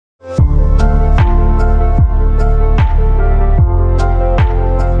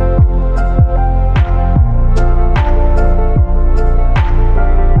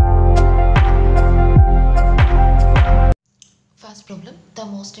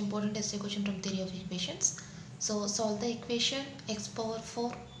important essay question from theory of equations. So solve the equation x power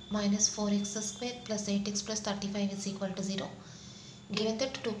 4 minus 4x square plus 8x plus 35 is equal to 0. Given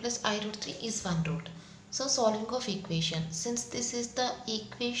that 2 plus I root 3 is 1 root. So solving of equation. Since this is the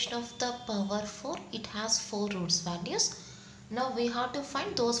equation of the power 4, it has 4 roots values. Now we have to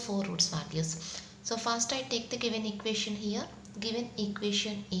find those 4 roots values. So first I take the given equation here. Given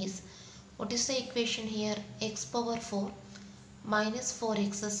equation is, what is the equation here? X power 4 minus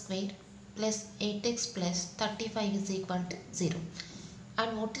 4x square plus 8x plus 35 is equal to 0.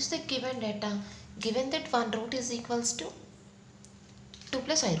 And what is the given data? Given that 1 root is equals to 2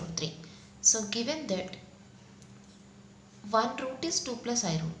 plus I root 3. So given that 1 root is 2 plus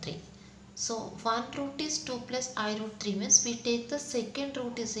I root 3. So 1 root is 2 plus I root 3 means we take the second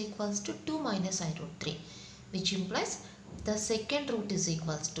root is equals to 2 minus I root 3, which implies the second root is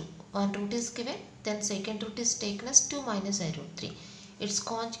equals to 1 root is given, then second root is taken as 2 minus I root 3. Its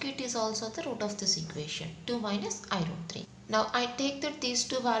conjugate is also the root of this equation, 2 minus I root 3. Now I take that these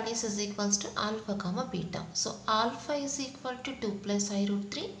two values is equals to alpha comma beta. So alpha is equal to 2 plus I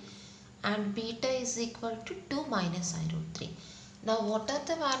root 3 and beta is equal to 2 minus I root 3. Now what are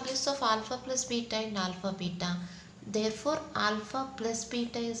the values of alpha plus beta and alpha beta? Therefore alpha plus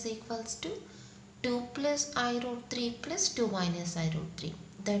beta is equals to 2 plus I root 3 plus 2 minus I root 3.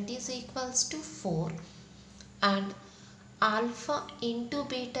 That is equals to 4, and alpha into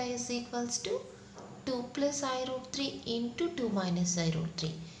beta is equals to 2 plus I root 3 into 2 minus I root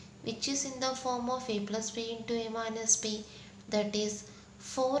 3, which is in the form of a plus b into a minus b, that is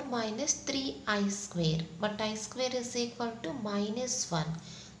 4 minus 3i square, but I square is equal to minus 1,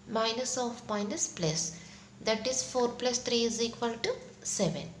 minus of minus plus, that is 4 plus 3 is equal to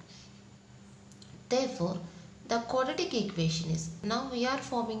 7. Therefore the quadratic equation is, now we are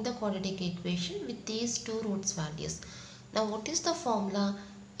forming the quadratic equation with these two roots values. Now what is the formula?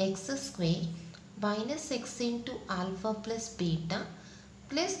 X square minus x into alpha plus beta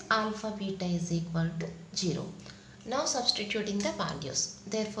plus alpha beta is equal to 0. Now substituting the values.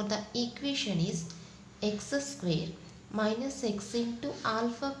 Therefore the equation is x square minus x into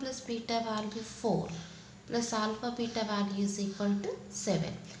alpha plus beta value 4 plus alpha beta value is equal to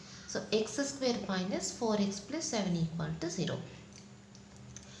 7. So x square minus 4x plus 7 equal to 0.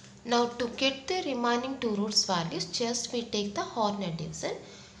 Now to get the remaining two roots values, just we take the Horner division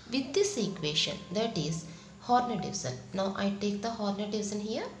with this equation, that is Horner division. Now I take the Horner division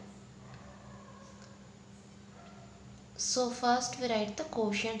here. So first we write the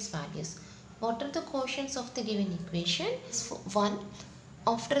quotients values. What are the quotients of the given equation? 1.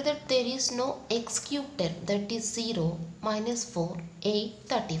 After that there is no x cube term, that is 0, minus 4, 8,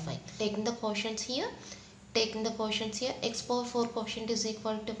 35. Taking the quotients here, x power 4 quotient is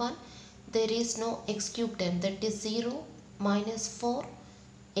equal to 1. There is no x cube term, that is 0, minus 4,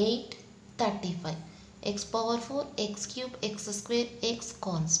 8, 35. X power 4, x cube, x square, x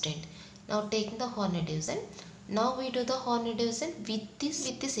constant. Now taking the Horner division. Now we do the Horner division with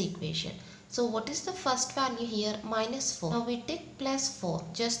this equation. So what is the first value here? Minus 4. Now we take plus 4,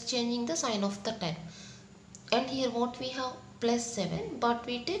 just changing the sign of the term. And here what we have? Plus 7, but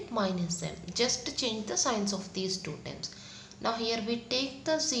we take minus 7, just to change the signs of these two terms. Now here we take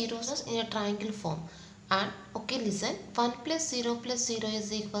the zeros in a triangle form. And okay, listen, 1 plus 0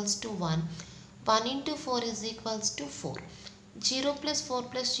 is equals to 1. 1 into 4 is equals to 4. 0 plus 4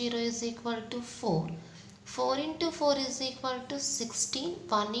 plus 0 is equal to 4. 4 into 4 is equal to 16.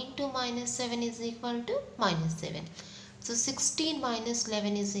 1 into minus 7 is equal to minus 7. So 16 minus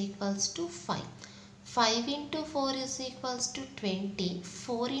 11 is equals to 5. 5 into 4 is equals to 20.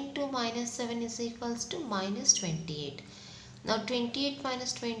 4 into minus 7 is equals to minus 28. Now 28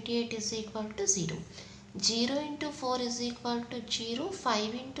 minus 28 is equal to 0. 0 into 4 is equal to 0.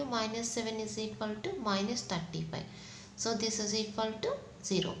 5 into minus 7 is equal to minus 35. So this is equal to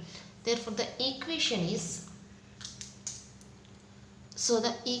 0. Therefore the equation is,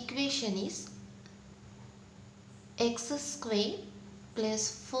 x square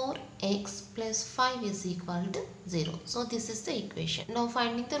plus 4x plus 5 is equal to 0. So this is the equation. Now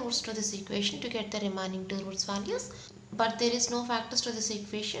finding the roots to this equation to get the remaining two roots values. But there is no factors to this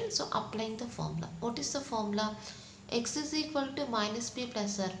equation, so applying the formula. What is the formula? X is equal to minus b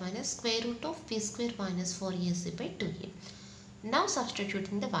plus or minus square root of b square minus 4ac by 2a. Now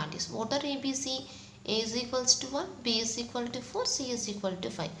substituting the values. What are ABC? A is equals to 1, B is equal to 4, C is equal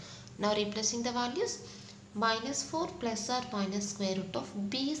to 5. Now replacing the values. Minus 4 plus or minus square root of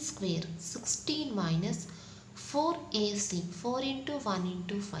b square 16 minus 4ac, 4 into 1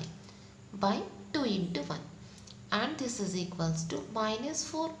 into 5 by 2 into 1. And this is equals to minus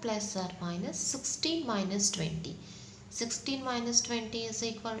 4 plus or minus 16 minus 20. 16 minus 20 is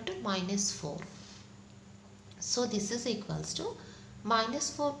equal to minus 4. So this is equals to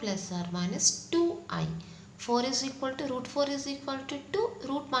minus 4 plus or minus 2i. 4 is equal to root 4 is equal to 2.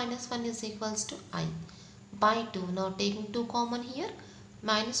 Root minus 1 is equals to I by 2. Now taking 2 common here.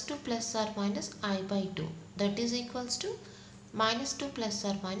 Minus 2 plus or minus I by 2. That is equals to minus 2 plus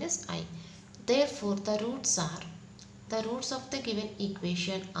or minus I. Therefore the roots of the given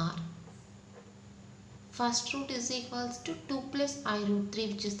equation are, first root is equals to 2 plus I root 3,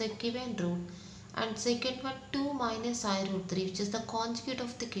 which is the given root, and second one 2 minus I root 3, which is the conjugate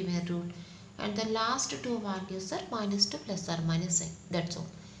of the given root, and the last two values are minus 2 plus or minus I. That's all.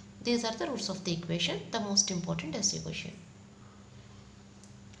 These are the roots of the equation, the most important SU question.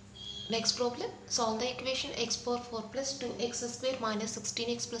 Next problem, solve the equation x power 4 plus 2x square minus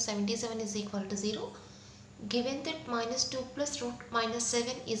 16x plus 77 is equal to 0. Given that minus 2 plus root minus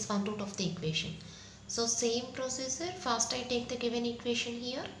 7 is one root of the equation. So same procedure, first I take the given equation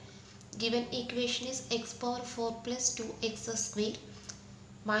here. Given equation is x power 4 plus 2x square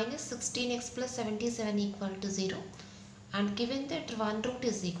minus 16x plus 77 equal to 0. And given that one root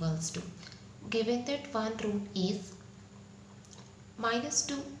is equals to, given that one root is minus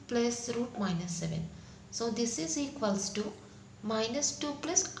 2 plus root minus 7. So this is equals to minus 2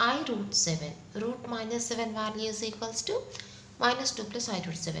 plus I root 7. Root minus 7 value is equals to minus 2 plus I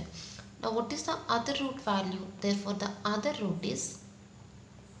root 7. Now what is the other root value? Therefore the other root is,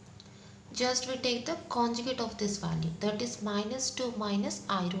 just we take the conjugate of this value, that is minus 2 minus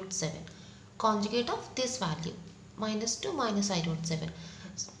I root 7. Conjugate of this value, minus 2 minus I root 7.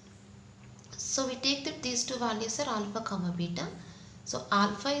 So we take that these two values are alpha comma beta. So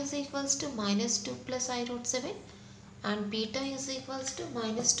alpha is equals to minus 2 plus I root 7 and beta is equals to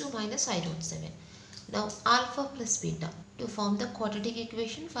minus 2 minus I root 7. Now alpha plus beta. To form the quadratic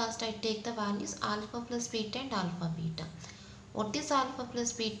equation, first I take the values alpha plus beta and alpha beta. What is alpha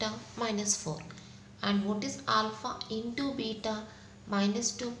plus beta? Minus 4. And what is alpha into beta?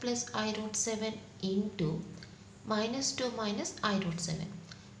 Minus 2 plus I root 7 into minus 2 minus I root 7.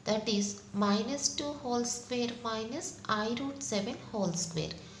 That is minus 2 whole square minus I root 7 whole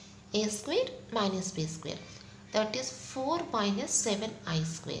square. A square minus b square. That is 4 minus 7i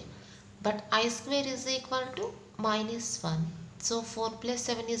square. But I square is equal to minus 1. So 4 plus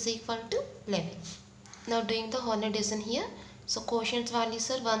 7 is equal to 11. Now doing the whole addition here. So quotient values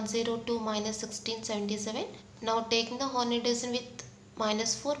are 102 minus 16 77. Now taking the whole addition with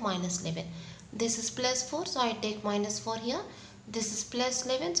minus 4 minus 11. This is plus 4, so I take minus 4 here. This is plus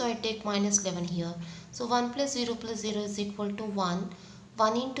 11, so I take minus 11 here. So 1 plus 0 is equal to 1.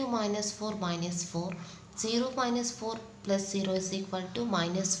 1 into minus 4 minus 4. 0 minus 4 plus 0 is equal to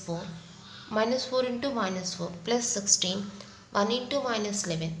minus 4. Minus 4 into minus 4 plus 16. 1 into minus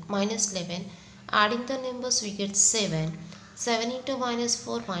 11. Adding the numbers we get 7. 7 into minus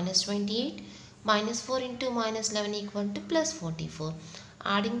 4 minus 28. Minus 4 into minus 11 equal to plus 44.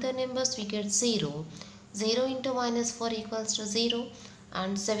 Adding the numbers we get 0. 0 into minus 4 equals to 0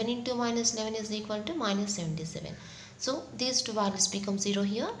 and 7 into minus 11 is equal to minus 77. So these two values become 0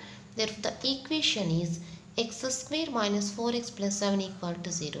 here. Therefore the equation is x square minus 4x plus 7 equal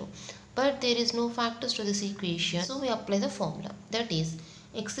to 0. But there is no factors to this equation, so we apply the formula. That is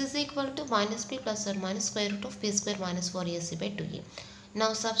x is equal to minus b plus or minus square root of b square minus 4ac by 2a.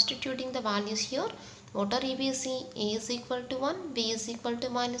 Now substituting the values here, what are ABC? A is equal to 1, b is equal to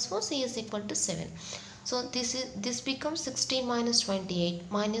minus 4, c is equal to 7. So this becomes 16 minus 28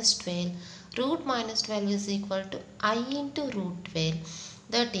 minus 12. Root minus 12 is equal to I into root 12.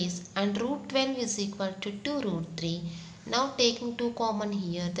 That is, and root 12 is equal to 2 root 3. Now taking 2 common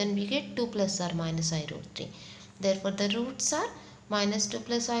here, then we get 2 plus or minus I root 3. Therefore the roots are minus 2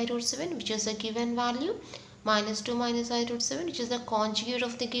 plus I root 7, which is a given value, minus 2 minus I root 7, which is the conjugate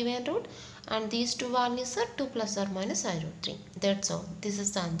of the given root, and these two values are 2 plus or minus I root 3. That's all. This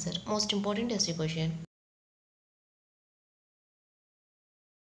is the answer. Most important SU question.